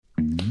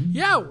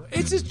Yo,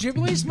 it's this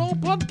Jubilee Small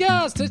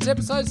Podcast. It's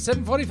episode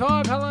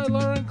 745. Hello,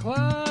 Lauren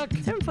Clark.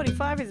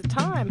 7:45 is the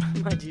time,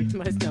 mind you.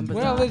 Most numbers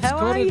Well, are. it's How are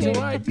quarter you? to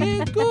 8.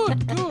 Yeah,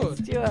 good.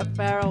 Stuart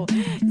Farrell.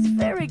 It's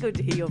very good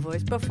to hear your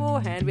voice.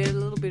 Beforehand, we had a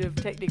little bit of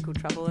technical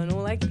trouble, and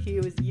all I could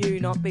hear was you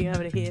not being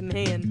able to hear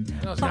me. And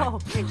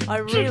I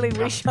really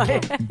wish I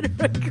had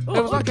recorded. It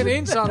was like an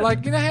insight.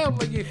 Like, you know how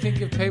you think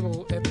of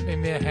people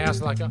in their house,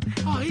 like, oh,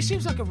 he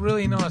seems like a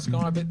really nice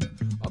guy. But,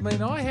 I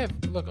mean,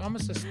 I'm a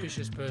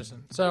suspicious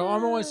person. So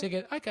I'm always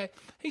thinking, okay,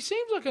 he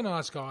seems like a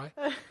nice guy,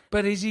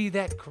 but is he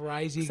that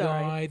crazy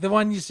guy? The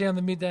one you see on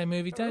the midday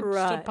movie? Don't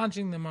stop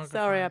punching the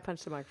microphone. Sorry, I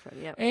punched the microphone,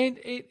 yeah. And,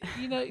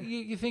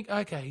 you think,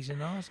 okay, he's a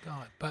nice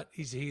guy, but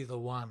is he the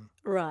one?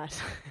 Right.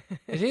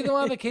 Is he the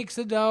one that kicks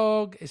the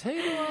dog? Is he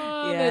the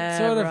one that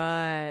sort of,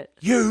 right.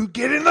 you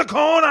get in the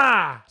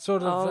corner,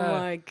 sort of. Oh,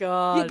 my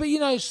God. Yeah,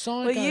 but,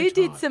 psycho Well, you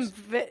did types.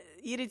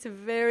 You did some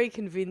very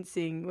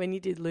convincing when you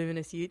did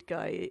Luminous Ute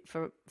Guy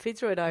for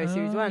Fitzroy Diary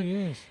Series 1.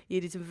 Yes.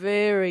 You did some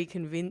very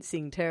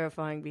convincing,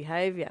 terrifying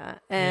behaviour.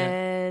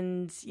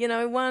 And,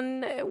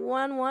 one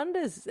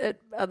wonders at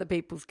other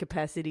people's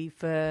capacity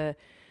for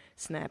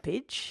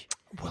snappage.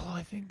 Well,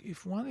 I think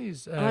if one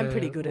is... I'm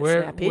pretty good at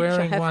snappage,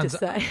 I have to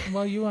say.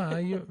 Well, you are.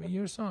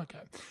 You're a psycho.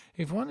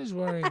 If one is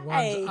wearing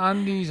one's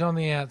undies on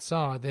the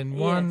outside, then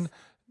one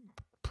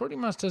pretty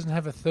much doesn't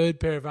have a third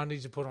pair of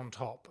undies to put on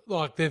top,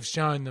 like they've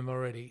shown them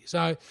already.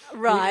 So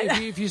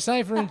right. if you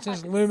say, for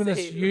instance,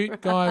 Luminous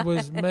Ute Guy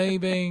was me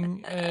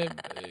being,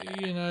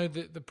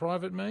 the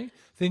private me,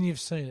 then you've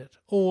seen it.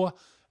 Or...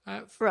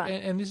 right,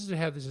 and this is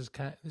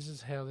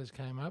how this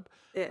came up.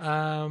 Yes.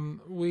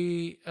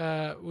 We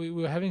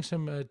were having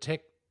some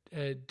tech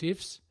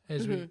diffs,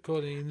 as we call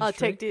it in the industry. Oh,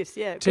 tech diffs,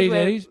 yeah.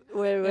 TDs.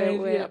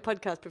 We're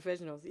podcast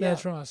professionals. Yeah.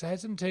 That's right. So I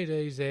had some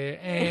TDs there,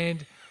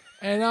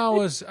 and I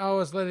was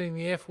letting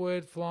the F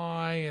word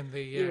fly, and I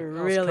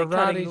was really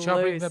karate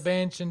chopping loose. the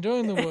bench and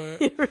doing the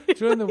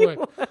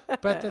work.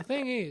 But the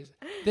thing is,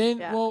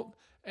 then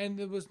and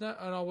there was no,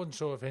 and I wasn't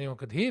sure if anyone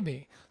could hear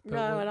me. But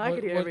and I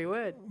could hear every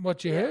word.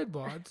 What you heard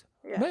was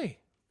me.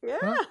 Yeah,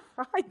 right?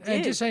 I did.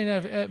 And just so you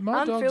know,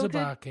 my dogs are Unfiltered.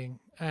 barking.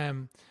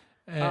 And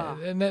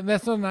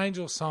that's not an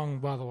angel song,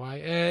 by the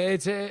way.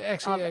 It's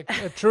actually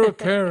a true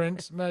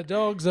occurrence. My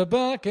dogs are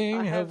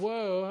barking.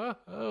 Whoa,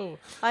 oh.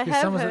 I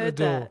have someone's heard at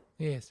the door. that.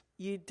 Yes.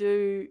 You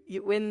do,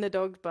 when the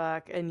dogs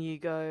bark and you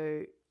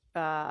go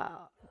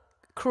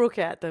crook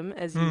at them,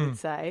 as you would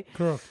say.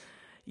 Crook.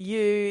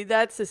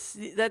 That's a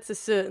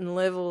certain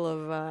level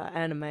of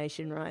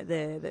animation right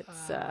there.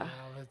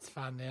 That's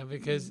fun now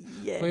because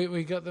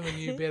we got them a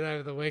new bed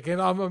over the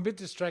weekend. I'm a bit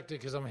distracted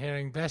because I'm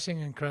hearing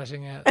bashing and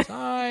crashing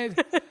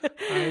outside.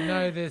 I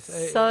know this.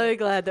 So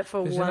glad that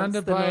for there's once an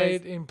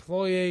underpaid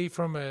employee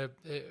from a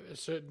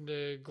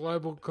certain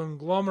global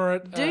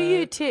conglomerate. Do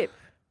you tip?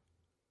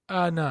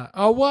 No.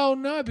 Oh well,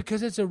 no,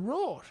 because it's a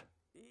rort.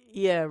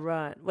 Yeah,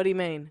 right. What do you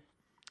mean?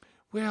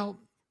 Well.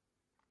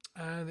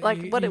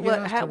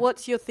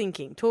 What's your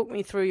thinking? Talk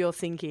me through your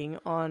thinking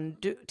on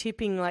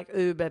tipping like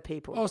Uber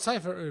people. Oh, say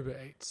for Uber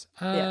Eats.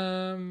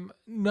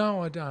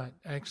 No, I don't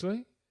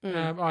actually.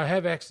 I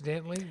have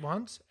accidentally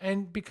once,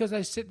 and because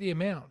they set the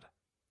amount.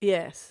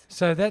 Yes.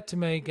 So that to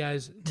me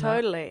goes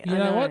totally. No. You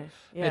know what?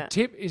 Yeah. A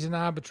tip is an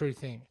arbitrary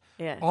thing.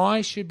 Yes.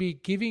 I should be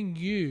giving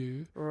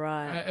you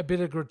a bit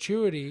of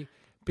gratuity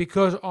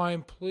because I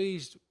am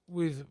pleased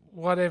with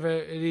whatever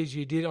it is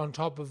you did on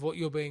top of what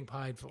you're being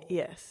paid for.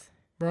 Yes.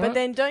 Right? But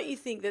then don't you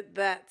think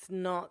they're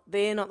not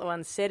the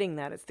ones setting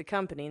that, it's the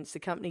company, and it's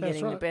the company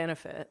getting the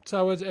benefit.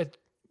 So it's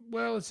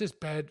just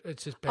bad.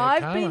 It's just bad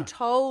I've karma. been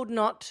told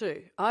not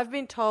to. I've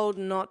been told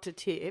not to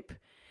tip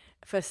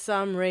for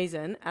some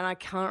reason, and I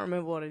can't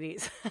remember what it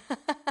is.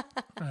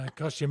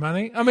 Cost you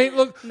money. I mean,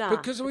 look, Nah,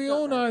 because we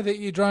all know that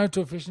you drove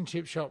to a fish and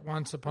chip shop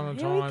once upon a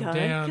time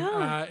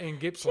down in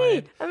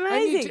Gippsland.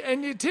 Amazing.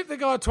 And you tipped the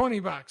guy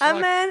 $20.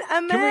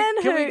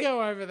 Can we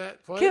go over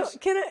that, please?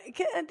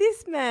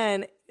 This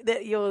man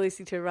that you're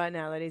listening to right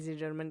now, ladies and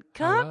gentlemen,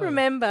 can't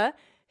remember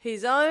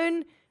his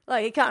own,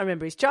 he can't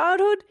remember his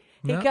childhood.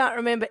 He can't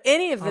remember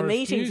any of the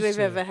meetings we've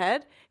ever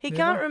had. He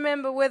can't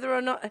remember whether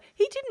or not,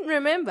 he didn't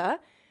remember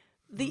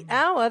the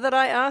hour that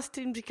I asked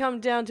him to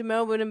come down to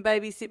Melbourne and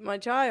babysit my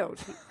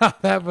child.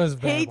 That was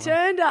bad. He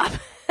turned up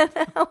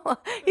an hour.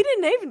 He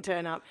didn't even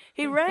turn up.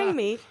 He rang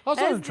me as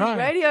the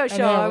radio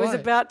show I was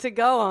about to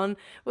go on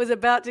was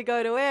about to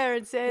go to air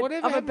and said,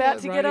 I'm about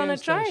to get on a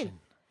train.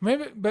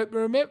 Remember,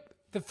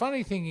 the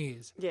funny thing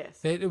is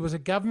that it was a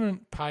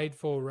government paid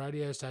for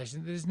radio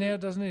station that now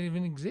doesn't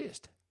even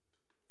exist.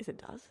 Yes, it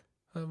does.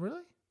 Oh,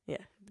 really?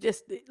 Yeah,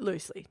 just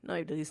loosely.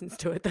 Nobody listens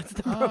to it. That's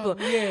the problem.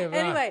 Yeah, right.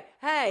 Anyway,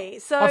 hey,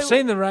 so I've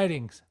seen the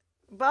ratings.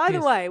 By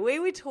the way, we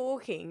were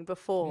talking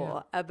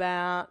before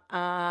about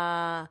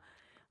no,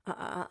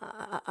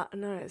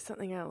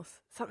 something else.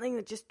 Something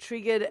that just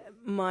triggered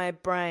my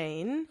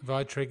brain. Have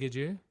I triggered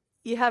you?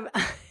 You haven't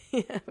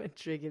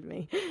triggered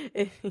me.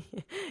 I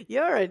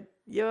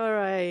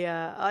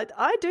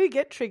do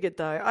get triggered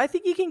though. I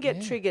think you can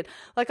get triggered.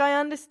 Like I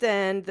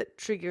understand that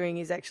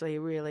triggering is actually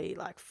a really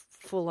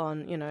full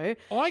on,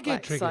 I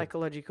get triggered.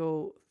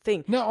 psychological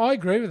thing. No, I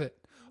agree with it.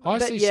 I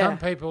But see yeah. some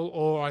people,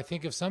 or I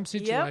think of some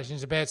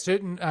situations about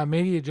certain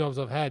media jobs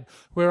I've had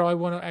where I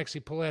want to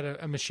actually pull out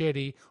a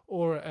machete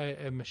or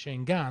a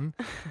machine gun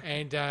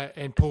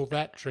and pull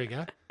that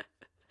trigger.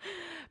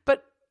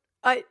 But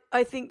I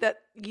think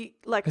that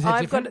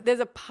there's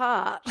a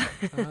part.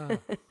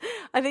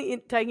 I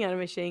think taking out a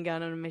machine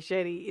gun and a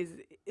machete is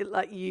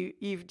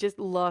you've just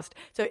lost.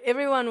 So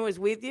everyone was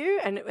with you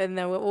and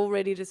they were all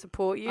ready to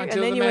support you, Until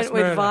and then the you mass went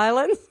with murder.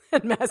 violence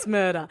and mass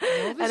murder.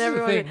 Well, this is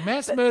the thing.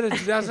 Mass murder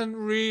doesn't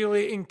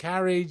really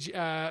encourage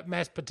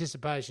mass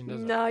participation,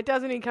 does it? No, it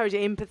doesn't encourage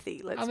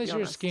empathy. Unless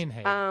you're a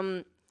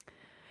skinhead.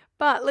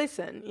 But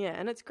listen,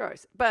 and it's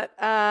gross. But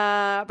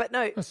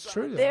no, that's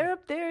true. Though.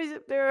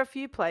 There are a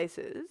few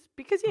places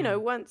because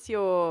once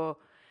you're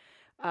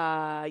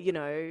a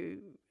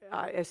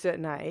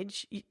certain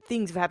age,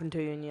 things have happened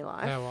to you in your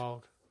life. How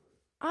old?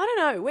 I don't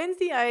know. When's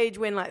the age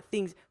when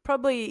things?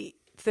 Probably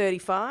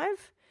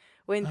 35.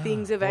 When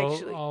things have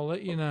actually. I'll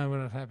let you know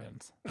when it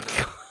happens.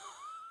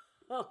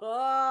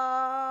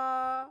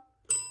 Oh,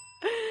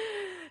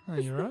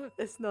 you're right.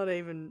 It's not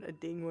even a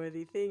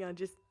ding-worthy thing.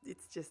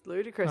 It's just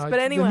ludicrous. But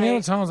anyway, the amount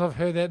of times I've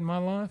heard that in my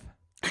life.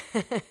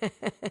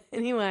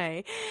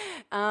 Anyway,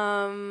 what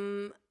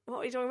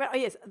were you talking about? Oh,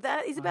 yes,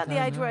 that is about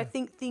the age where I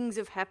think things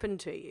have happened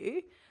to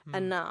you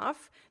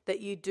enough that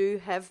you do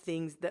have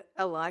things that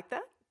are like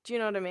that. Do you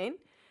know what I mean?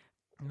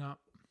 No.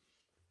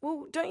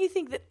 Well, don't you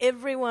think that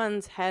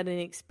everyone's had an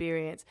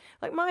experience?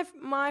 Like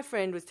my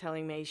friend was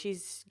telling me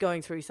she's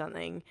going through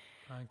something.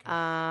 Okay.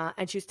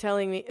 And she was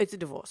telling me it's a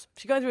divorce.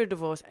 She's going through a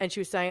divorce, and she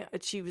was saying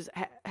she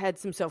had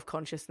some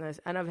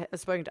self-consciousness. And I've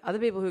spoken to other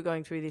people who are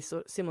going through this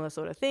similar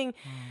sort of thing,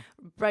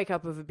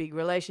 breakup of a big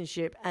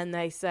relationship, and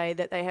they say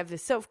that they have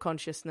this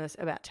self-consciousness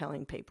about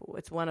telling people.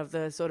 It's one of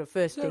the sort of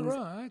first things.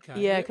 Right?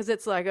 Okay. Yeah, because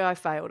it's like, I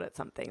failed at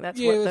something.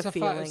 That's what the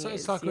feeling is.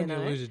 It's like when you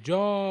lose a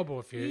job,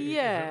 or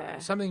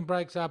if something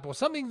breaks up, or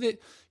something that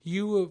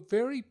you were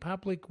very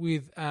public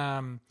with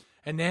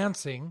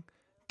announcing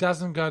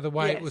doesn't go the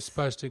way it was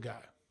supposed to go.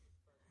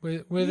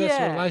 Whether it's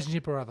a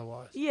relationship or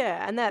otherwise.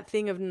 Yeah, and that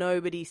thing of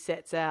nobody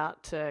sets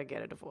out to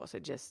get a divorce.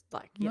 It just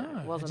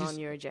wasn't on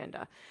your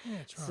agenda. Yeah,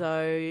 that's right.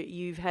 So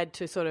you've had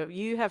to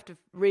you have to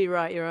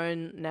rewrite your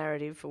own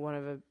narrative, for one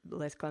of a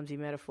less clumsy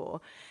metaphor,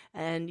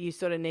 and you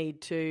sort of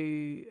need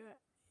to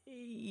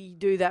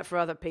do that for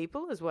other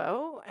people as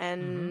well.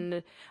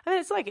 And I mean,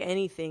 it's like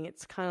anything.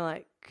 It's kind of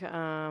like,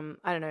 I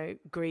don't know,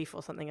 grief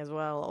or something as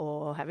well,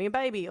 or having a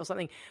baby or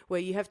something, where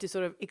you have to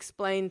sort of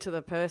explain to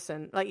the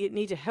person, like you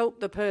need to help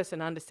the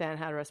person understand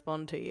how to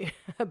respond to you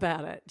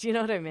about it. Do you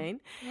know what I mean?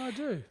 I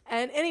do.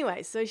 And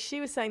anyway, so she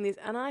was saying this,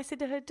 and I said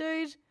to her,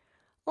 dude,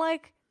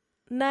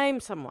 name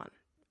someone,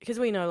 because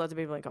we know lots of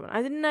people in common.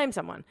 I said, name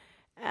someone.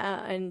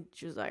 And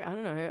she was like, I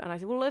don't know. And I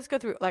said, well, let's go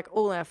through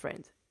all our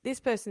friends. This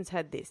person's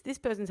had this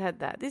person's had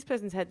that, this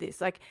person's had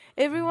this. Like,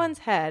 everyone's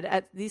had,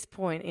 at this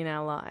point in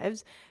our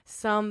lives,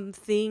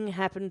 something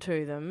happen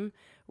to them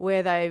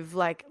where they've,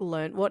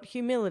 learnt what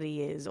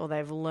humility is, or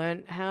they've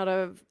learnt how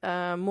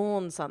to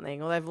mourn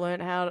something, or they've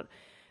learnt how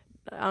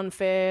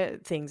unfair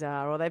things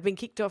are, or they've been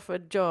kicked off a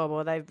job,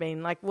 or they've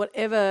been,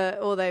 whatever,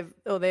 or their,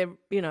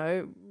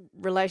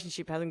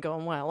 relationship hasn't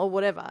gone well, or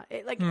whatever.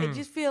 I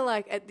just feel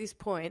like at this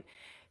point,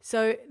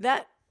 so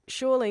that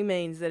surely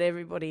means that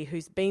everybody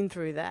who's been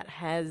through that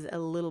has a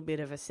little bit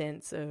of a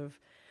sense of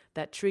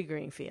that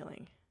triggering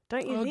feeling.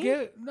 Don't you think? I get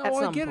it. No,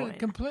 I get it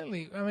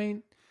completely. I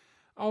mean,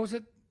 I was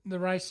at the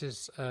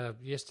races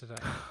yesterday.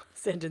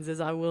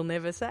 Sentences I will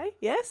never say.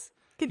 Yes?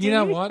 Continue. You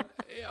know what?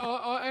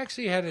 I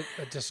actually had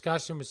a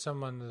discussion with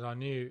someone that I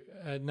knew.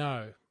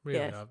 No, really.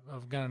 Yes.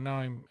 I'm going to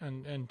know him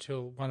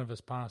until one of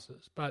us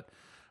passes. But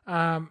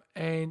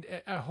and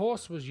a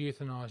horse was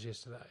euthanized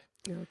yesterday.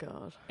 Oh,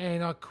 God.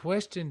 And I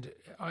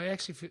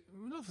actually,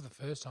 not for the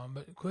first time,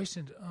 but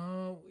questioned,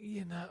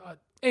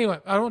 anyway,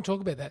 I don't want to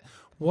talk about that.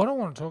 What I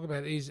want to talk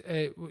about is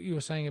what you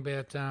were saying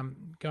about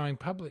going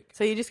public.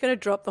 So you're just going to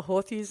drop the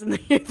horse use and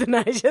the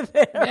euthanasia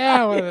there?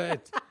 Yeah,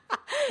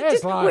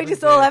 well, we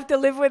just all have to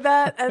live with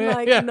that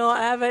and not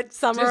have it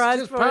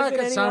summarised for us in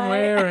any way. Just park it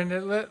somewhere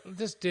and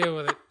just deal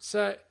with it.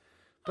 So,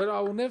 but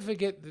I will never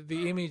forget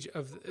the image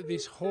of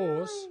this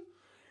horse,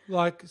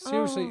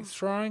 seriously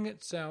throwing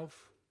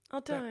itself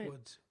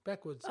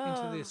backwards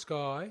into the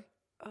sky,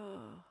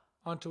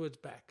 onto its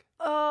back.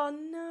 Oh,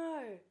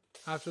 no.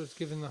 After it's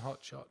given the hot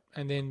shot,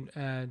 and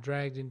then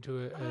dragged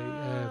into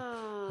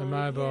a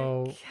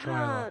mobile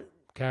trailer,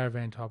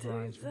 caravan type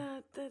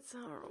arrangement. That's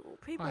horrible.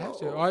 People I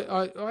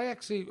have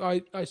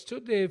to. I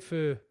stood there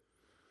for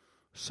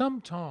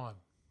some time,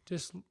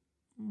 just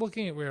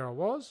looking at where I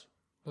was,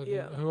 who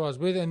I was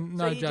with, and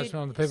no judgment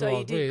on the people I was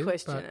with. So you did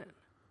question it.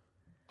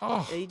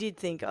 Oh, you did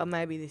think,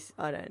 maybe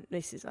I don't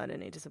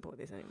need to support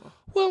this anymore.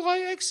 Well,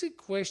 I actually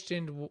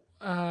questioned.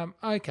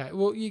 Okay,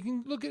 well, you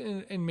can look at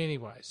it in many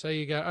ways. So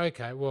you go,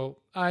 okay, well,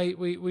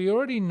 we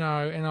already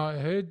know, and I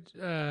heard,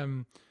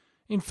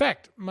 in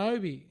fact,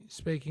 Moby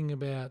speaking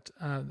about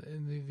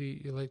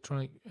the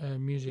electronic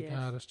music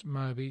artist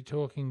Moby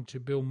talking to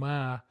Bill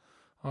Maher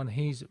on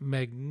his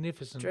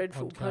magnificent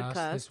Dreadful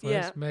podcast. This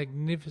Yeah. most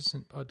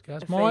magnificent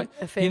podcast.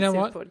 Offensive you know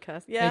what?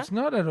 podcast. Yeah. It's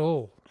not at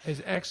all.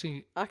 It's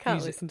actually. I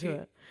can't listen to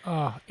it.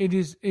 Oh, it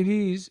is. It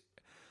is.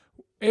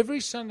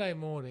 Every Sunday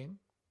morning,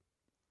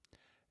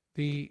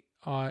 because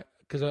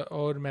I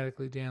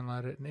automatically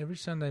download it, and every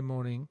Sunday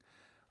morning,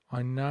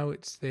 I know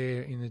it's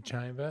there in the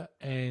chamber,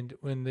 and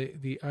when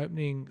the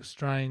opening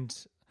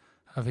strains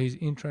of his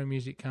intro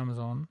music comes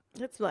on.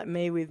 That's like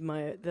me with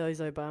those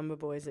Obama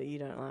boys that you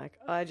don't like.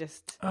 I hear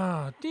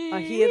Oh,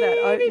 that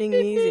opening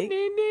music.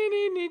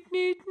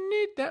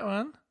 That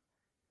one.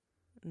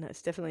 No,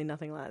 it's definitely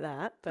nothing like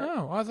that. But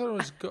I thought it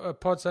was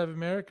Pod Save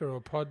America or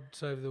Pod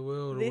Save the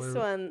World. This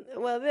one,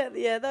 well,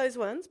 those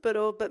ones,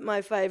 but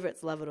my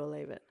favourite's Love It or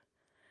Leave It.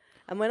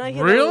 And when I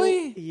hear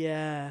really,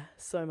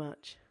 so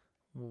much.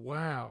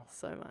 Wow,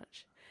 so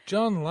much.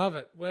 John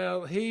Lovett.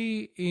 Well,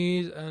 he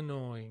is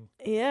annoying.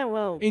 Yeah,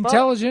 well,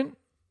 intelligent.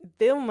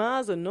 Bill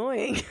Maher's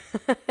annoying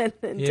and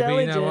intelligent. Yeah, but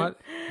you know what?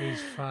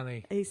 He's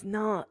funny. He's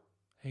not.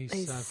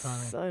 He's so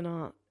funny. So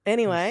not.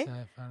 Anyway, so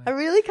funny. I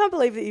really can't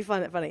believe that you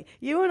find it funny.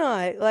 You and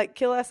I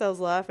kill ourselves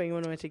laughing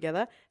when we're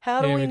together.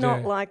 How do we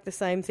not like the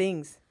same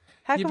things?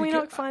 How can we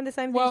not find the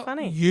same things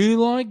funny? You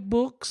like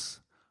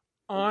books.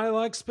 I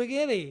like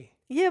spaghetti.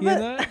 Yeah,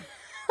 but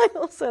I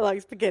also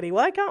like spaghetti.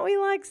 Why can't we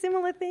like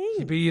similar things?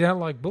 Yeah, but you don't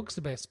like books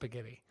about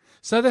spaghetti.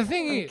 So the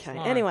thing is... Okay,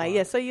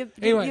 anyway, so you've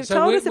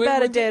told us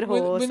about a dead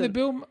horse. When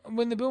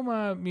the Bill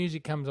Maher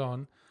music comes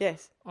on,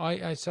 yes,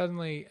 I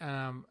suddenly,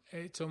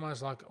 it's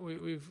almost like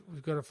we've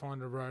got to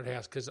find a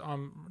roadhouse because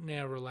I'm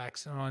now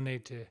relaxed and I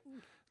need to, here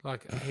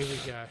we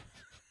go.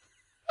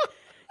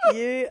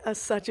 You are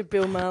such a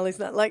Bill Maher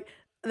listener.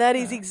 That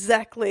is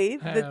exactly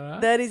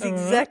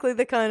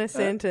the kind of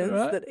sentence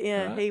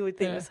that he would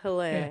think was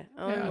hilarious.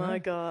 My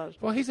God.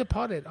 Well, he's a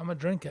pothead. I'm a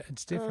drinker.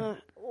 It's different.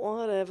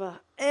 Whatever.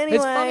 Anyway,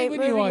 it's funny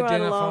when you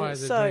identify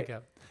as a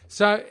drinker.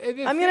 So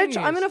I'm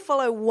going to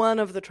follow one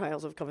of the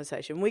trails of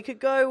conversation. We could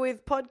go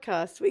with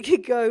podcasts. We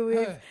could go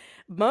with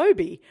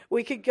Moby.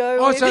 We could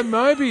go. with... so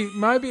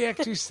Moby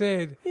actually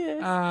said,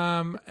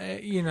 yes.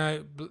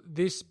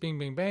 this bing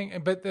bing bang,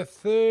 but the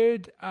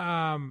third.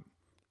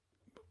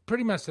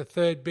 Pretty much the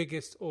third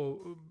biggest or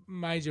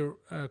major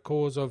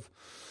cause of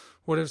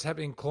whatever's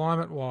happening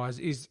climate-wise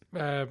is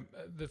the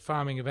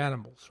farming of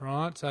animals,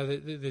 right? So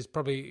there's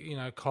probably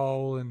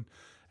coal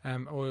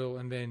and oil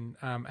and then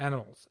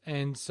animals.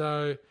 And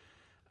so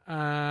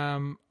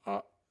when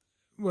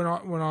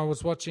I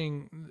was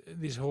watching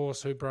this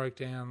horse who broke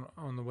down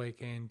on the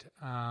weekend,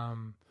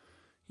 and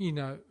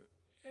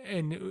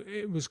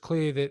it was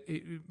clear that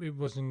it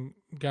wasn't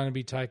going to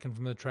be taken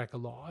from the track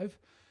alive,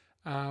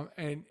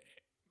 and.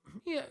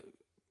 Yeah,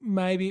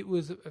 maybe it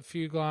was a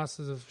few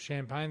glasses of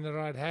champagne that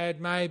I'd had.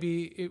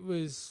 Maybe it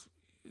was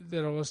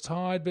that I was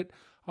tired, but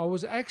I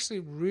was actually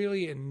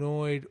really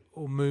annoyed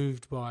or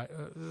moved by it.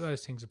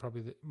 Those things are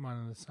probably one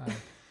and the same.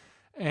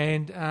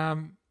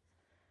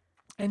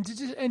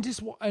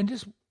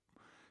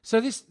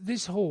 So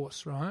this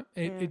horse, right?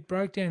 It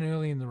broke down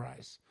early in the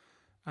race,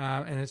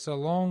 and it's a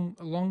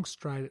long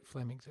straight at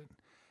Flemington,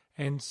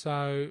 and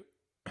so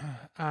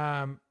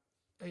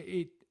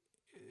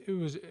it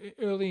was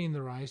early in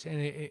the race, and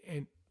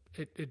it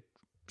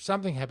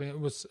something happened. It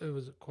was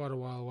quite a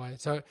while away,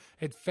 so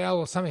it fell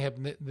or something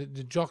happened.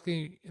 The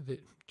jockey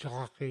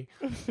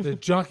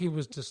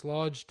was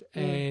dislodged,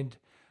 and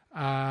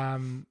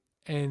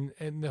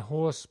the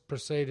horse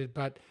proceeded,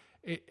 but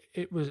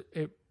it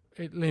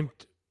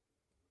limped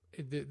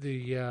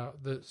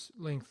the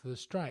length of the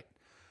straight,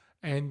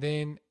 and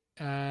then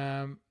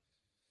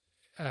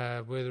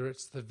whether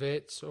it's the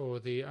vets or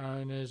the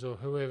owners or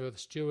whoever, the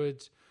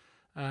stewards.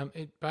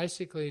 It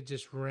basically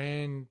just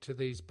ran to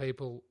these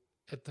people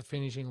at the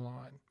finishing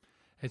line.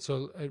 And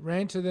so it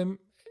ran to them,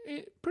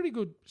 pretty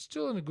good,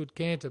 still in a good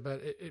canter,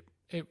 but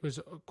it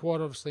was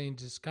quite obviously in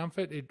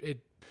discomfort.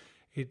 It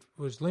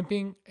was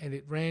limping, and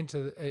it ran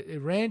to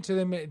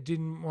them. It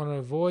didn't want to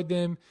avoid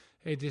them.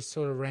 It just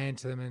sort of ran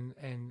to them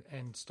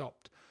and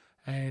stopped.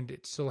 And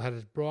it still had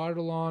its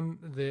bridle on.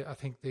 I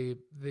think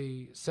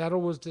the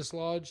saddle was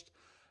dislodged,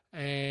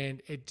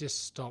 and it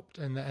just stopped.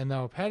 And they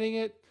were patting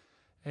it.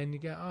 And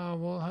you go, oh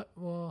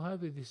well,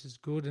 hopefully this is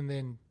good. And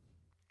then,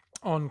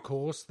 on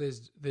course,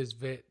 there's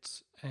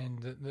vets,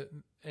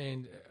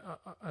 and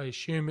I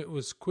assume it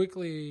was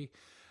quickly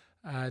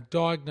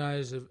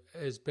diagnosed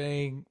as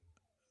being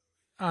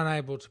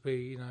unable to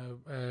be,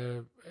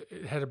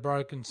 it had a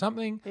broken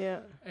something. Yeah.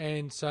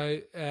 And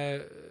so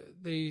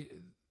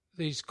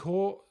these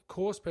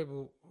course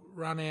people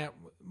run out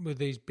with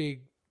these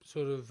big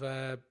sort of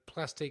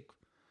plastic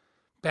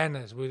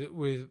banners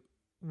with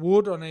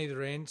wood on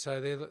either end, so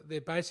they're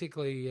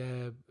basically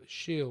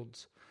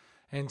shields,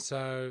 and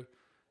so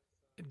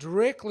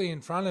directly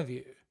in front of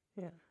you,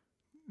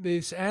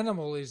 this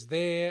animal is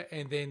there,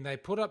 and then they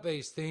put up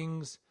these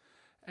things,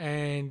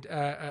 and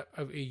a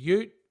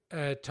ute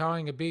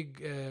towing a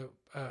big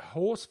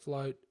horse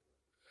float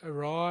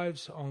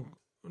arrives on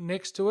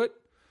next to it,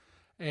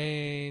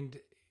 and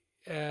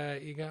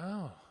you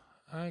go,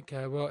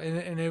 Okay, well,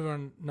 and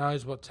everyone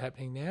knows what's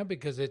happening now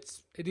because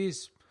it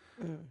is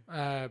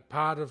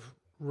part of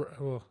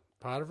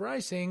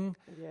racing,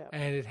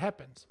 and it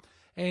happens.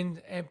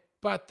 And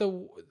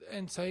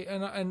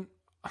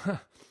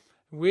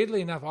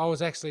weirdly enough, I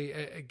was actually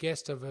a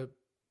guest of a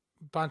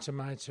bunch of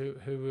mates who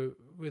were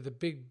with a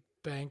big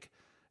bank,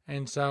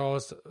 and so I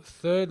was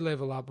third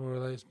level up. We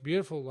were at this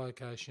beautiful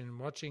location,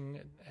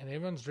 watching, and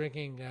everyone's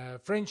drinking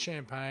French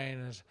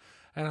champagne,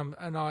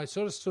 and I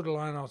sort of stood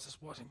alone. I was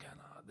just watching, going,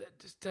 "Oh, that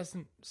just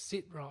doesn't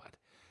sit right."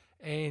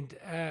 And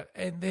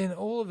then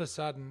all of a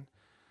sudden,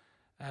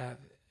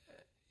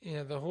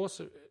 the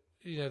horse,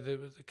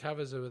 the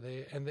covers were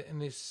there, and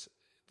this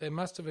they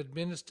must have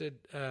administered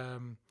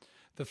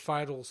the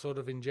fatal sort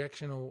of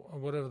injection or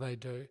whatever they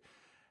do,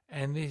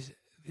 and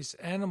this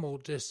animal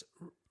just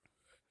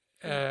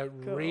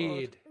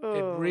reared.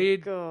 It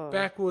reared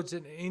backwards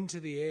and into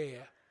the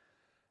air.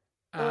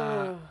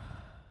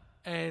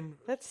 And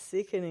that's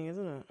sickening,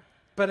 isn't it?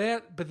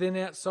 But then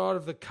outside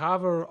of the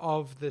cover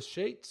of the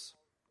sheets.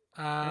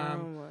 Oh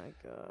my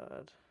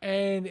God!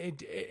 And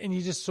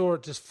you just saw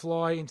it just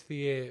fly into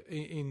the air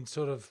in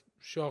sort of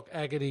shock,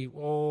 agony,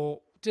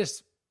 or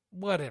just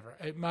whatever.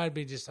 It may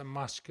be just a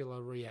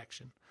muscular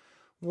reaction,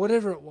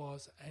 whatever it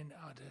was. And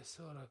I just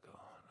sort of go,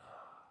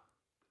 oh,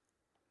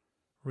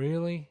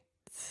 really?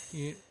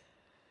 Yeah.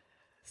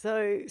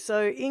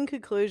 So in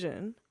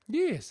conclusion,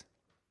 yes.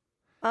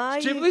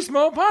 Stupidly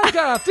Small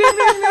Podcast. Ding,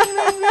 ding, ding,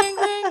 ding, ding,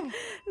 ding.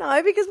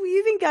 No, because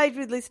you've engaged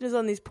with listeners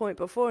on this point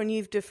before and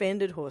you've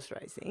defended horse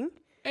racing.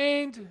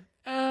 And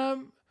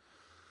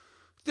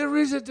there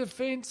is a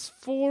defence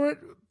for it,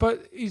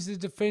 but is the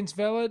defence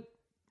valid?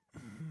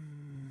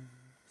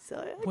 So,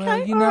 okay, well,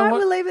 all right,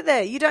 we'll leave it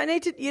there. You don't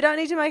need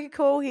to make a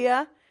call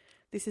here.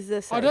 This is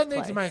a safe I don't place.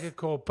 need to make a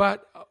call,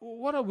 but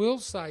what I will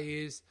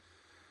say is,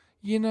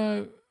 I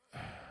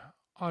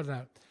don't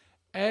know.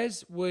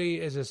 As we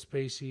as a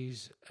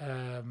species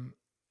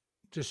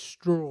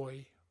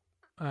destroy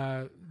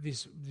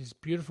this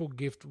beautiful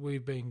gift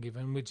we've been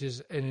given, which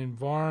is an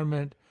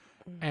environment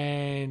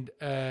and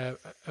a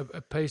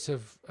piece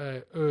of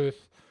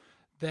earth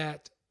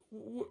that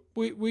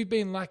we've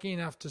been lucky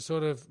enough to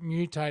sort of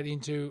mutate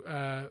into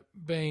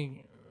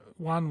being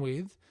one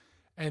with,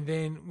 and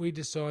then we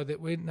decide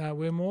that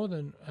we're more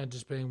than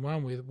just being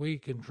one with. We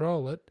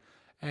control it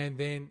and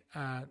then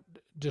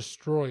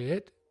destroy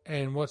it.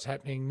 And what's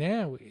happening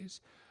now is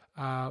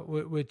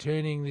we're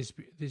turning this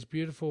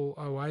beautiful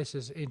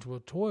oasis into a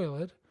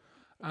toilet.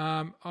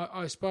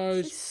 I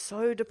suppose... This is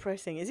so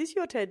depressing. Is this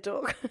your TED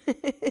Talk?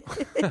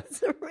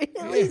 It's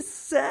really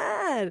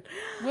sad.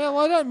 Well,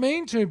 I don't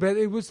mean to, but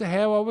it was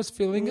how I was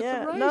feeling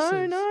at the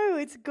races. No,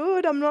 it's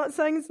good. I'm not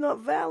saying it's not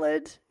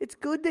valid. It's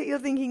good that you're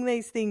thinking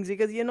these things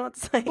because you're not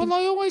saying... Well,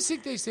 I always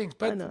think these things,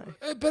 but I know.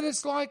 But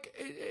it's like...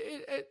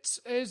 It's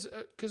as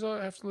because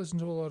I have to listen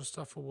to a lot of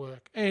stuff for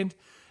work, and...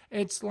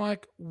 It's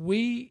like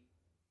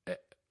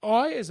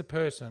I as a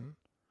person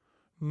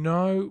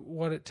know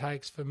what it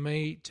takes for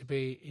me to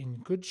be in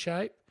good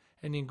shape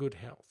and in good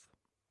health.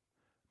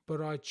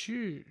 But I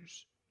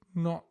choose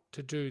not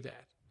to do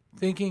that,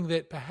 thinking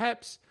that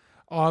perhaps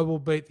I will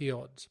beat the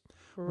odds.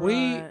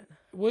 Right.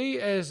 We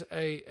as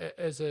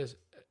the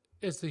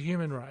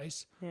human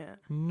race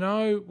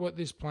know what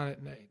this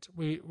planet needs.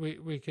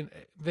 We can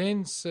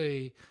then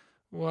see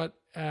what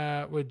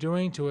we're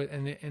doing to it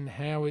and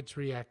how it's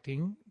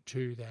reacting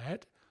to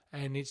that,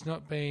 and it's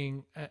not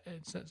being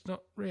it's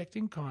not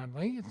reacting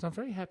kindly. It's not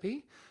very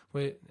happy.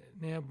 We're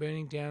now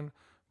burning down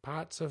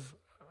parts of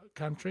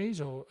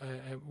countries or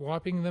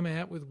wiping them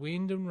out with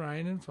wind and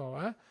rain and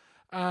fire.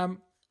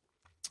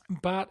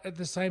 But at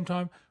the same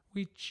time,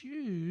 we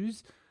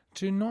choose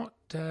to not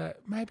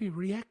maybe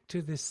react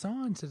to the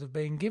signs that have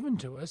been given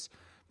to us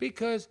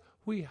because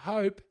we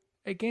hope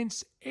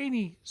against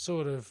any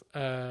sort of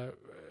evidence.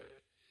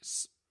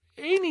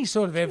 You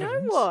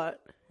know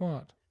what?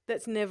 What?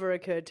 That's never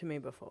occurred to me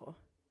before.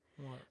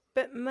 What?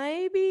 But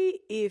maybe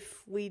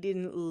if we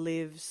didn't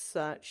live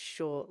such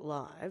short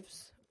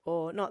lives,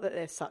 or not that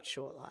they're such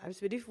short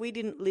lives, but if we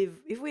didn't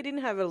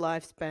have a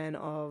lifespan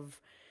of,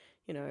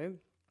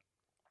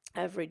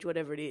 average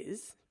whatever it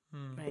is,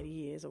 80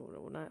 years or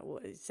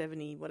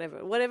 70,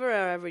 whatever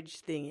our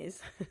average thing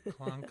is.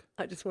 Clunk.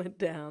 I just went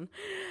down.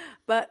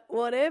 But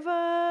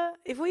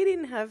if we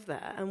didn't have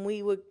that and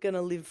we were going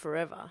to live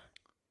forever,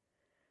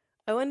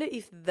 I wonder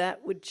if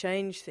that would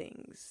change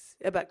things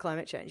about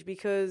climate change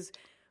because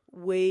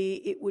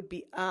it would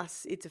be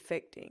us it's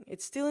affecting.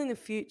 It's still in the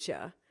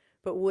future,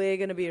 but we're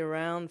going to be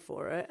around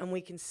for it and we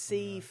can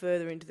see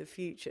further into the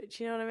future.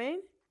 Do you know what I mean?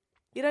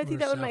 You don't think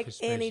that would make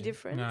any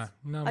difference?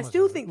 No. I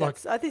still think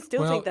that's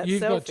think that's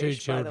you've selfish, got 2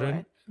 children. by the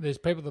way. There's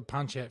people that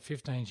punch out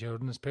 15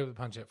 children. There's people that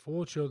punch out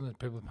 4 children. There's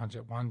people that punch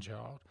out 1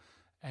 child.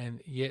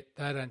 And yet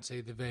they don't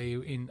see the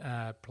value in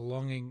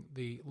prolonging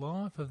the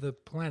life of the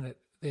planet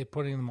they're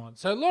putting them on.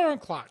 So, Lauren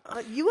Clark.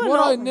 You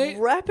are not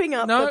wrapping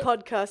up the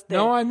podcast there.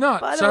 No, I'm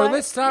not. So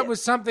let's start with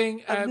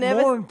something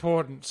more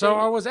important. So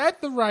I was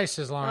at the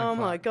races, Lauren Clark.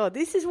 Oh, my God.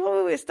 This is what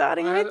we were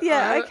starting with?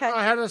 Yeah, okay.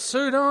 I had a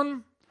suit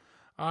on.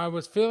 I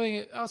was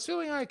feeling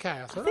okay.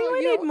 I thought, I think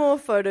we need more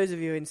photos of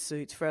you in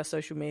suits for our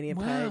social media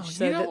page.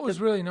 So you know what was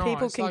really nice?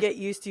 People can get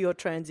used to your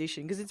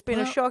transition, because it's been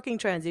a shocking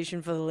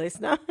transition for the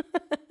listener.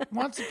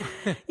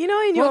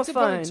 In your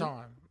phone.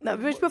 No,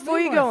 just before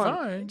you go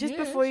on.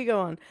 Before you go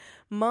on.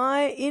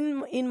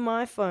 In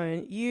my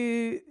phone,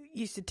 you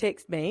used to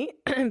text me.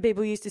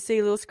 People used to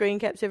see little screen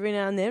caps every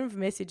now and then of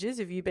messages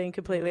of you being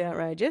completely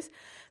outrageous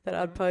that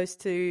I'd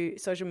post to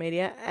social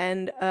media,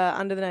 and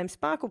under the name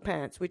Sparkle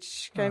Pants,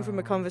 which came from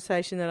a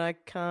conversation that I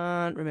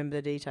can't remember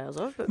the details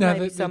of, but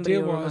maybe somebody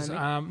will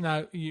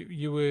remind me.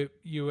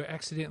 You were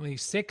accidentally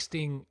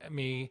sexting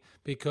me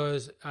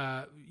because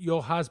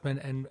your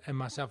husband and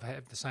myself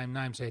have the same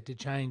name, so I had to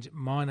change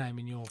my name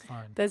in your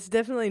phone. That's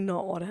definitely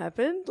not what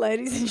happened,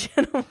 ladies and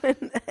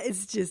gentlemen.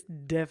 It's just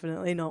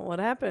definitely not what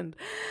happened.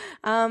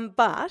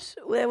 But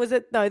there was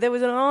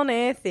an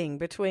on-air thing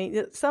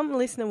between. Some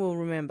listener will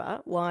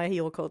remember why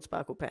you're called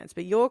Sparkle Pants,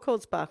 but you're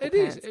called Sparkle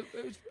Pants. It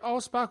was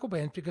all Sparkle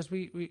Pants because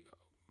we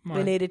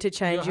needed to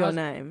change your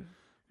name.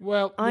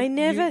 Well, I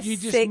never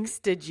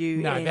sexted you.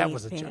 No, anything. That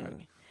was a joke.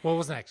 Well, it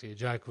wasn't actually a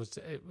joke.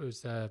 It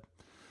was.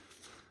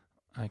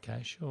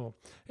 Okay, sure.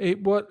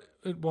 What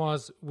it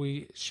was,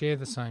 we share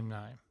the same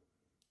name.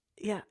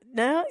 Yeah.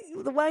 Now,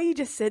 the way you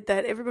just said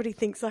that, everybody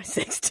thinks I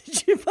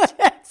sexted you by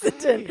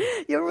accident.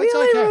 You're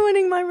really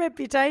ruining my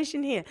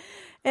reputation here.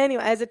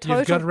 Anyway, as a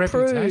total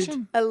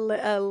prude,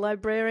 a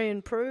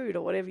librarian prude,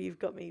 or whatever you've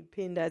got me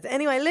pinned as.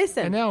 Anyway,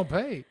 listen. An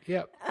LP,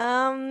 yep.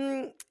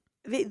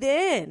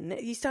 Then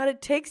you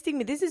started texting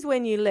me. This is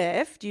when you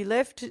left. You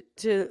left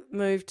to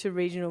move to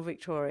regional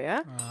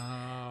Victoria.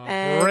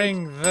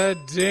 Bring the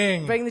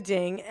ding. Bring the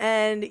ding.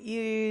 And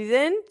you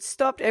then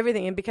stopped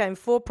everything and became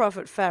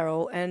for-profit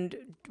Farrell and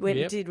went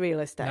and did real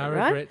estate, right?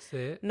 No regrets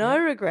there. No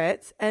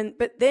regrets.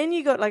 But then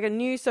you got like a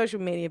new social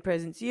media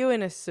presence. You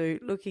in a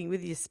suit, looking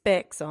with your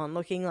specs on,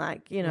 looking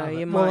like, you know,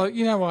 you might... Well,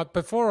 you know what?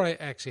 Before I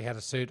actually had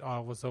a suit, I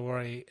was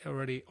already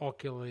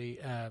ocularly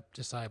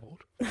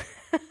disabled.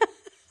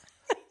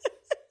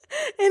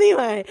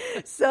 Anyway,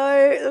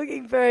 so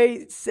looking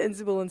very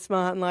sensible and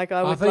smart, and like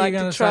I would like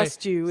to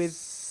trust you with...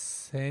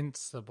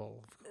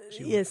 Sensible.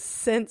 Yes,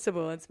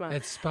 sensible and smart.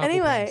 It's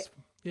anyway,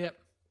 yep.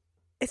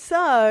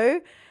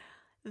 So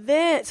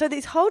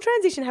this whole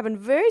transition happened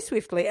very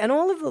swiftly, and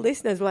all of the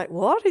listeners were like,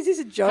 "What? Is this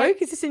a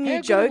joke? Is this a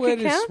new joke account?" How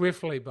good is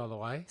swiftly, by the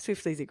way?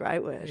 Swiftly is a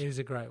great word. It is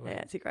a great word.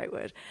 Yeah, it's a great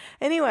word.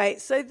 Anyway,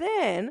 so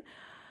then...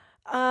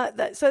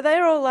 so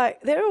they're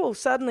all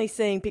suddenly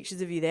seeing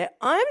pictures of you there.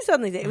 I'm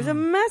suddenly there. It was a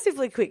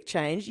massively quick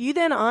change. You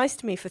then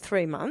iced me for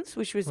 3 months,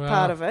 which was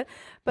part of it.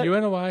 But you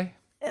went away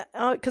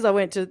because I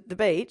went to the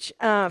beach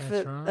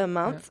for a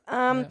month.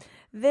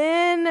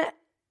 Then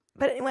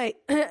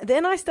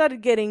I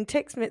started getting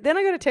Then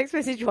I got a text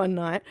message one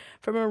night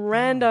from a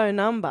rando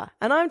number,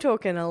 and I'm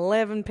talking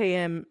 11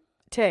 p.m.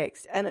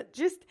 text, and it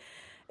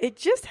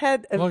just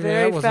had a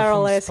very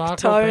Farrell-esque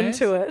tone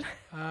to it.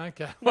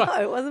 Okay. No,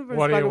 it wasn't from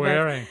What are you Sparkle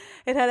wearing? Pants.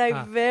 It had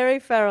a very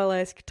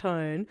Farrell-esque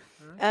tone.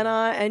 Okay.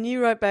 And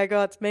you wrote back,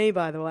 "Oh, it's me,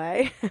 by the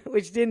way,"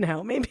 which didn't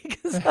help me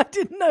because I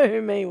didn't know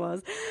who me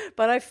was.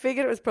 But I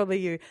figured it was probably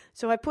you.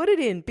 So I put it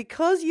in.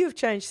 Because you've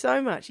changed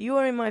so much, you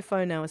are in my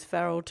phone now as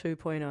Farrell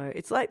 2.0.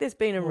 It's like there's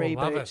been a reboot.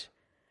 Love it.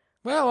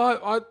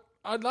 Well,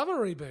 I'd love a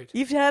reboot.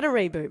 You've had a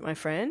reboot, my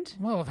friend.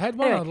 Well, I've had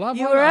one. Anyway, I'd love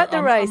you one. were at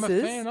the races. I'm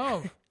a fan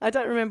of. I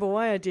don't remember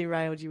why I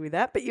derailed you with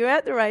that, but you were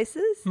at the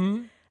races.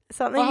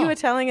 Something you were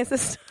telling us a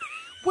story.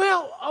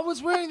 Well, I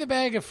was wearing the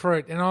bag of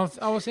fruit, and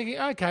I was thinking,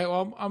 okay,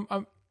 well,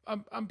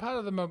 I'm part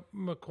of the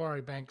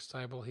Macquarie Bank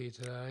stable here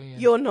today.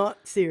 You're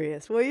not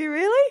serious, were you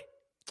really?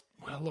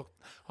 Well, look,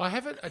 I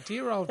have a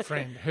dear old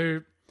friend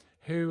who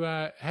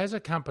has a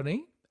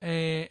company,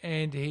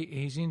 and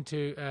he's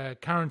into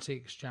currency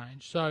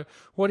exchange. So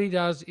what he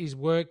does is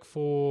work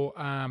for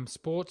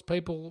sports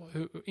people,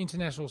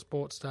 international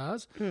sports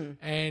stars,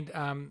 and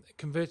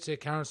converts their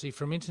currency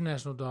from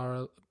international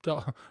dollars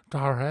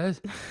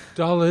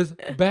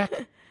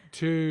back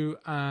to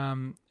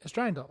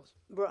Australian dollars.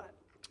 Right.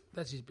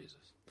 That's his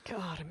business.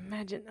 God,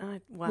 imagine.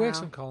 Wow.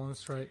 Works on Collins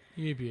Street,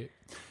 UBU.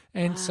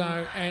 And so,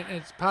 and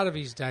it's part of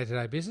his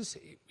day-to-day business.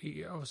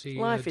 He obviously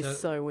life is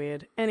so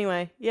weird.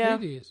 Anyway, yeah.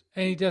 It is.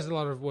 And he does a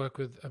lot of work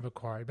with a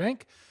Macquarie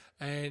Bank.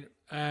 And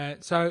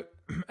so,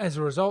 as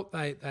a result,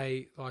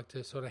 they like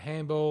to sort of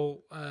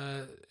handball,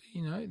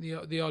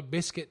 the odd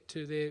biscuit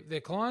to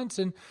their clients.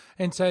 And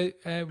so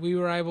we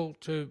were able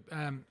to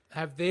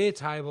have their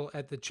table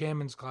at the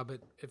Chairman's Club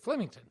at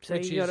Flemington. So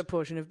you got a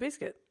portion of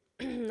biscuit.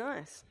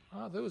 Nice.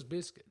 Oh, there was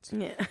biscuits.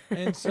 Yeah.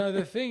 And so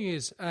the thing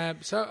is,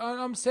 so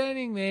I'm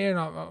standing there,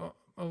 and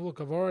I've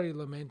already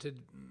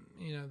lamented,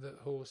 the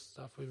horse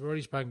stuff we've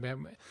already spoken about,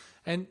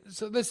 and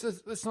so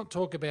let's not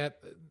talk about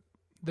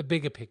the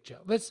bigger picture.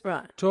 Let's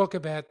talk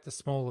about the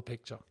smaller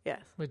picture.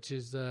 Yes. Which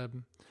is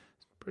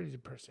pretty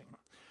depressing.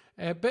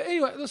 But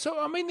anyway, so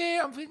I'm in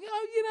there. I'm thinking,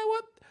 you know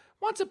what?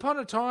 Once upon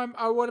a time,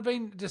 I would have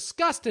been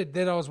disgusted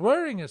that I was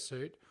wearing a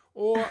suit.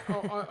 Or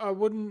I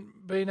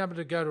wouldn't been able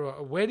to go to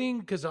a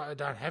wedding because I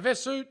don't have a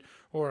suit,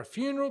 or a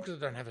funeral because I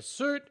don't have a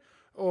suit,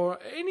 or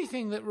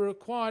anything that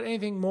required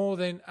anything more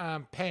than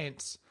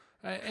pants.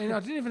 And I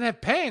didn't even have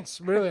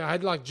pants, really. I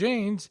had like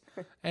jeans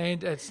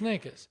and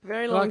sneakers.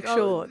 Very long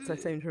shorts, I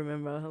seem to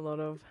remember a lot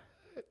of.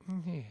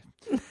 Yeah.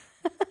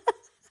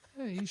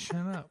 Hey, you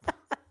shut up.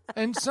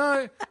 And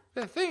so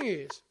the thing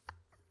is,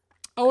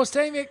 I was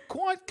standing there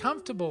quite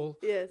comfortable,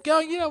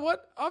 going, you know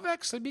what? I've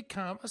actually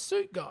become a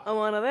suit guy. I'm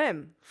one of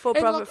them.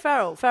 For-profit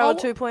Farrell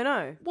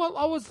 2.0. Well,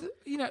 I was,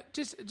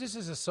 just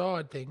as a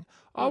side thing,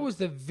 I was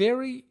the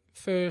very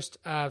first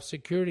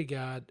security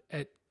guard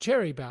at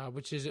Cherry Bar,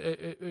 which is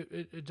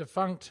a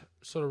defunct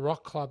sort of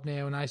rock club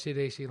now in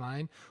AC/DC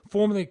Lane,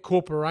 formerly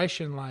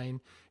Corporation Lane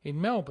in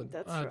Melbourne,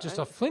 just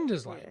off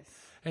Flinders Lane. Yes.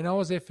 And I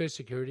was their first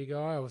security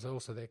guy. I was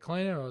also their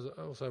cleaner. I was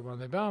also one of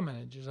their bar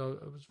managers. I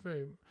was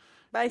very...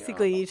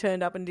 Basically, you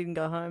turned up and didn't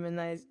go home, and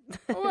they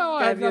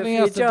I had nothing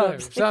else to do.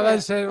 So they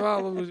said,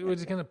 "Well, we're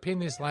just going to pin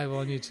this label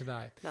on you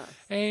today."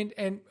 Nice.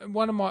 And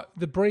one of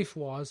the brief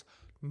was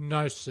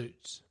no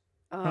suits.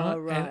 Oh,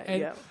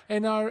 right.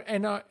 And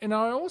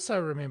I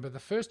also remember the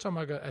first time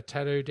I got a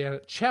tattoo down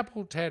at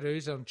Chapel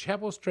Tattoos on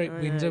Chapel Street,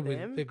 Windsor,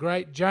 with the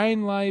great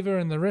Jane Laver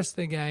and the rest of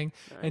the gang.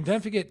 Nice. And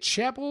don't forget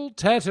Chapel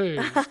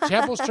Tattoos,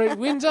 Chapel Street,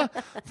 Windsor,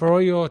 for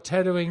all your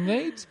tattooing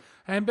needs.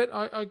 But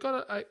I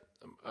got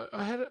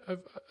I had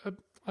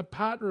a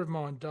partner of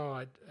mine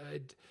died,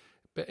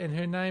 and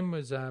her name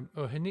was,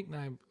 or her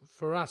nickname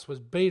for us was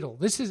Beetle.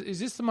 Is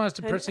this the most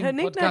depressing podcast in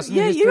the history of podcasts?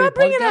 Yeah, you are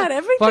bringing out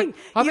everything.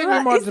 I think we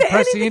might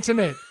depress the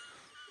internet.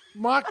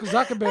 Mark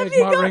Zuckerberg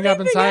might ring up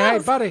and say, "Hey,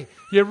 buddy,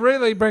 you're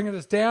really bringing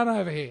us down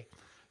over here."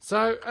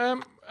 So, I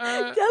like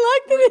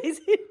that he's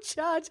in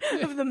charge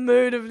of the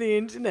mood of the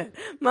internet.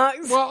 Mark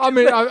Zuckerberg. Well, I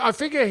mean, I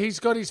figure he's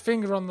got his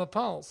finger on the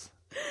pulse,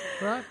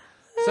 right?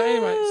 So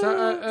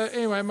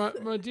anyway,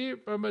 my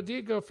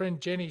dear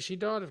girlfriend Jenny, she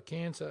died of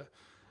cancer,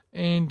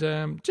 and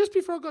just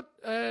before I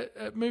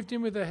got moved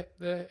in with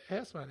the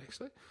housemate,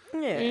 actually.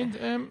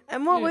 Yeah.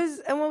 And what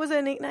was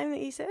her nickname that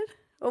you said,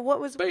 or what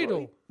was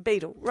Beetle?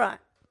 Beetle, right?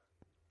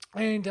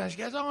 And she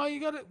goes, "Oh,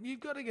 you've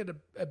got to get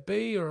a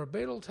bee or a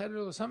beetle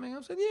tattoo or something."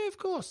 I said, "Yeah, of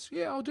course,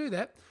 yeah, I'll do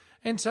that."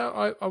 And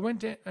so I went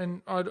down,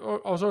 and I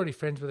was already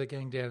friends with a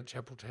gang down at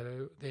Chapel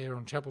Tattoo there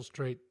on Chapel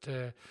Street.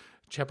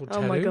 Chapel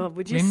Tattoo. Oh my God!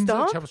 Would you Windsor,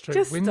 stop? Chapel Street,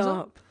 Just Windsor.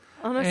 stop.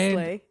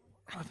 Honestly,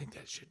 and I think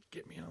that should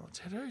get me another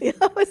tattoo. Yeah,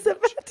 I was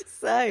about to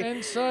say.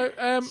 And so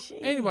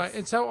anyway,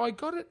 and so I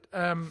got it.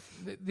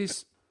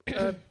 This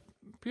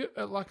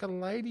like a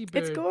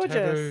ladybird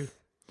tattoo.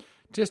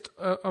 Just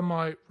on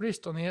my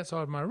wrist, on the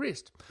outside of my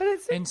wrist.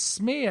 And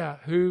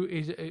Smear, who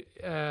is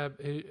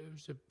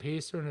who's a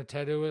piercer and a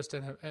tattooist,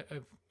 and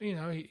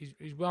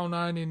he's well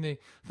known in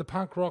the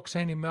punk rock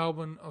scene in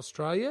Melbourne,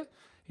 Australia.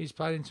 He's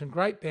played in some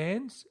great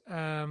bands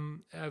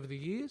over the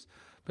years.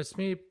 But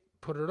Smear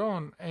put it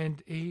on,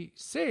 and he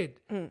said,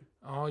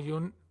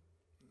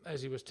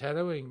 as he was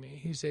tattooing me,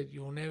 he said,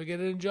 "You'll never get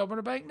a job in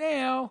a bank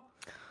now."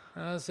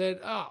 And I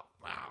said, "Oh,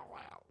 wow."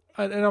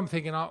 And I'm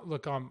thinking,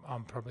 look,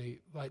 I'm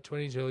probably late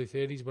 20s, early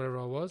 30s, whatever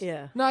I was.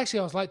 Yeah. No,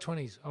 actually, I was late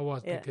 20s. I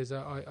was because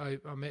I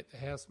met the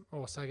house,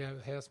 or started going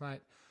with the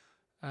housemate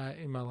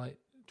in my late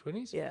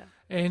 20s. Yeah.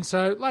 And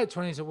so late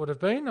 20s it would have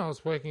been. I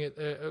was working at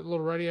a little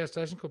radio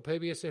station called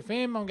PBS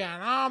FM. I'm going,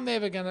 I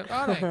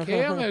don't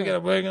care. I'm never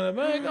going to work in a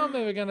bank. I'm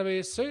never going to be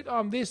a suit.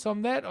 I'm this,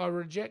 I'm that. I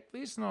reject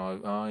this and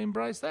I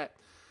embrace that.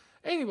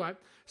 Anyway,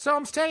 so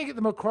I'm standing at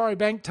the Macquarie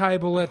Bank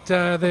table at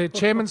the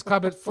Chairman's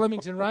Club at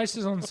Flemington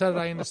Races on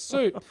Saturday in a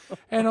suit,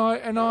 and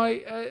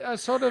I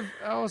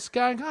was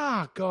going,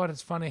 God,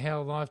 it's funny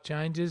how life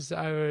changes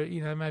over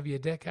maybe a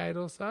decade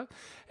or so,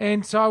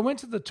 and so I went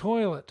to the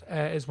toilet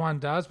as one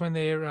does when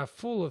they're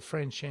full of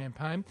French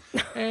champagne,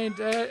 and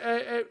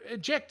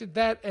ejected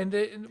that and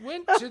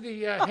went to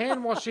the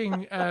hand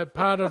washing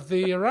part of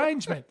the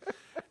arrangement.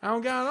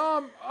 I'm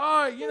going,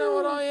 you know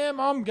what I am?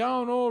 I'm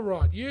going, all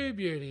right, you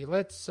beauty.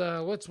 Let's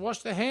wash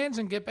the hands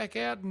and get back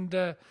out and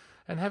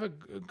have a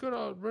good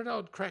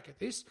old crack at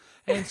this.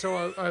 And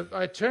so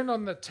I turned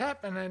on the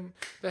tap, and then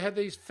they had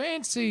these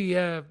fancy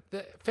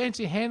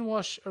hand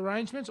wash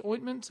arrangements,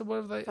 ointments or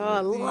whatever they. Oh, I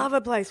love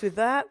a place with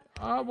that.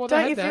 Well,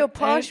 don't you feel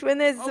posh when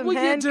there's some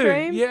hand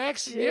cream? You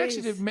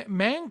actually do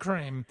man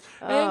cream,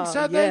 and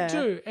so they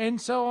do.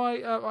 And so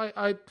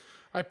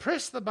I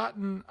pressed the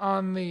button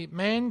on the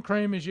man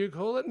cream, as you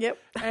call it. Yep.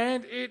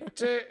 And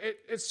it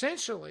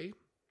essentially,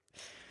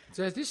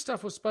 so this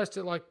stuff was supposed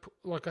to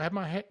like I had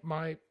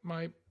my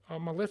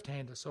left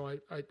hander, so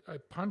I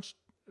punched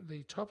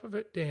the top of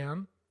it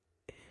down,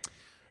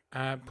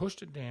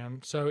 pushed it down,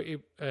 so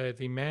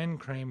the man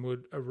cream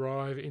would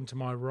arrive into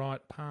my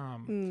right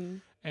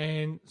palm,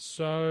 and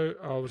so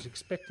I was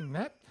expecting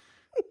that.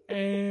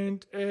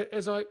 And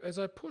as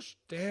I pushed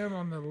down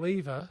on the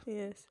lever,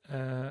 yes.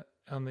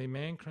 On the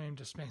man cream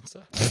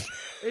dispenser,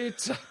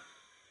 it's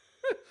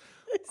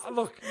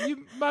look,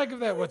 you make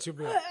of that what you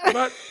will.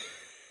 But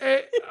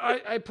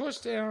I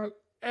pushed down,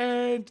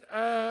 and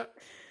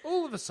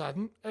all of a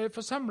sudden,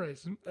 for some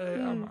reason,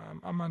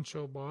 I'm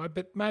unsure why,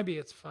 but maybe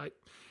it's fate.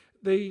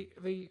 The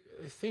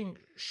thing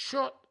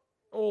shot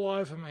all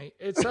over me.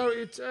 It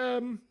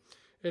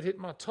It hit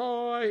my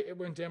tie. It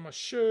went down my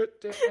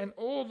shirt and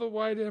all the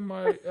way down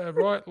my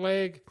right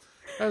leg.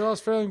 As I was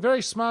feeling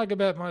very smug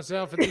about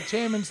myself at the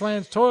Chairman's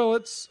Lounge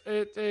toilets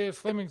at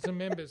Flemington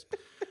members.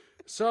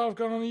 So I've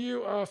gone,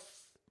 you are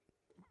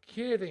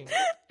kidding.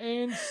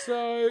 And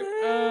so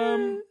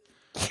I'm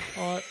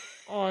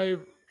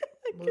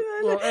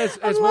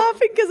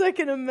laughing because I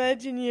can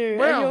imagine you.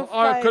 Well, and your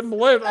I face. couldn't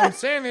believe it. I'm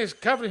standing there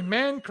covered in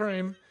man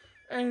cream.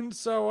 And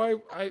so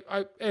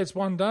I as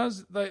one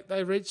does,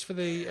 they reach for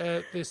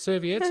the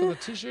serviettes or the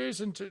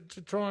tissues and to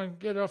try and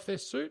get it off their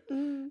suit.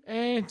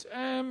 And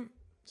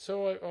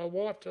so I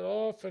wiped it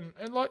off.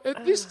 And like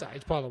at this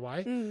stage, by the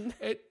way,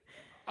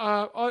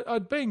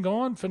 I'd been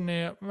gone for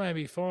now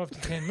maybe 5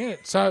 to 10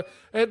 minutes. So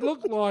it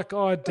looked like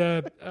I'd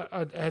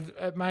had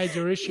a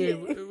major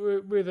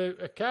issue with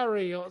a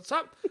curry or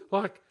something.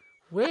 Like,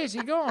 where's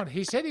he gone?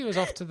 He said he was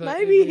off to the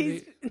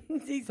Maybe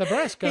he's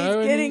Brasco.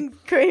 He's getting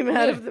cream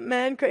out of the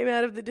man cream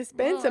out of the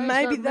dispenser. Well,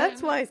 maybe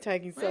that's why he's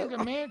taking so long. He's long.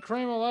 got man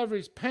cream all over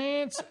his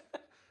pants.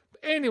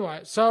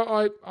 Anyway,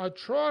 so I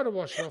tried to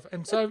wash it off,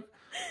 and so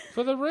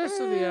for the rest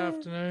of the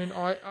afternoon,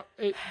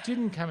 it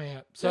didn't come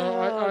out. So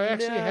I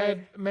actually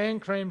had man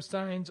cream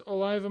stains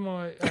all over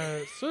my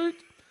suit,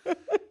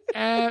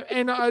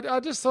 and I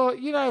just thought,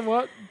 you know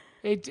what?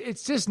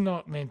 It's just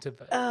not meant to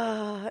be.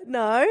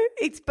 No,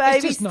 it's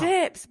baby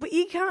steps. But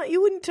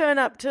you wouldn't turn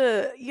up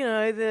to,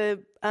 the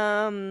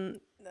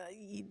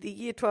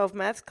year 12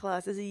 maths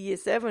class as a year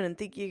 7 and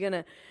think you're going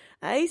to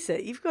ace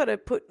it. You've got to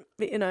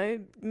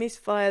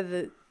misfire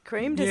the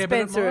cream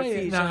dispenser a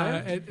few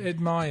times. At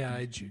my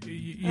age, you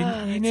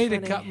need funny.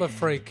 A couple of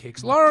free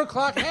kicks. Laura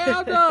Clark,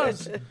 how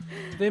does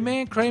the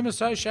Man Cream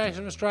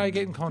Association of Australia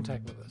get in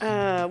contact with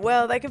us?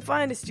 Well, they can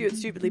find us, Stuart,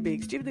 Stupidly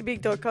Big.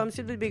 StupidlyBig.com,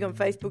 Stupidly Big on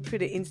Facebook,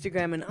 Twitter,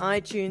 Instagram and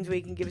iTunes, where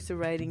you can give us a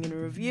rating and a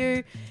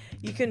review.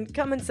 You can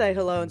come and say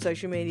hello on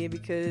social media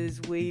because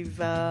we've,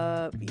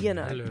 Hello.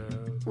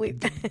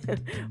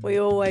 we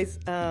always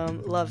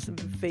love some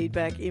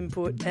feedback,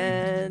 input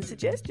and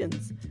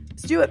suggestions.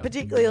 Stuart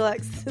particularly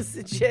likes the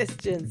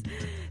suggestions.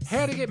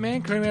 How to get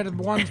man cream out of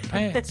one's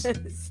pants.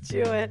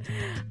 Stuart,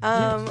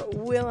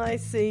 will I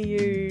see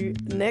you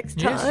next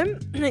time?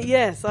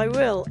 Yes, I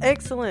will.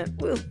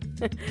 Excellent.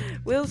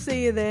 We'll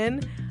see you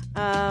then.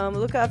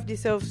 Look after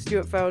yourself,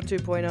 Stuart Farrell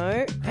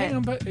 2.0. Hang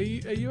on, but are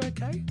you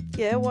okay?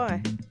 Yeah,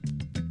 why?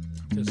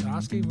 Just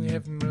asking. We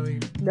haven't really.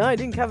 No, it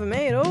didn't cover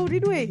me at all,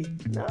 did we?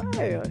 No.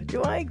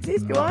 Do I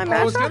exist? Do I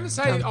matter? I was going to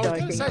say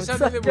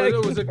something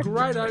that was a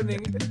great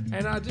opening,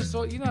 and I just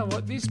thought, you know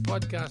what, this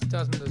podcast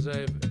doesn't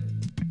deserve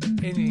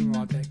anything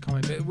like that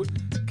comment.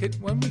 But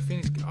when we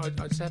finish, I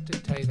just have to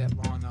tell you that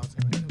line. I was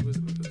thinking it was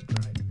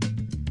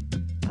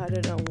great. I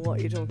don't know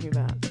what you're talking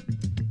about.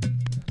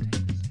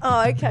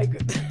 Oh, okay,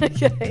 good.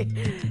 Okay,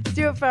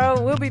 Stuart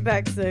Farrell, we'll be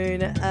back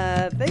soon.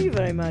 Thank you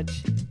very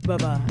much.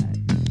 Bye-bye.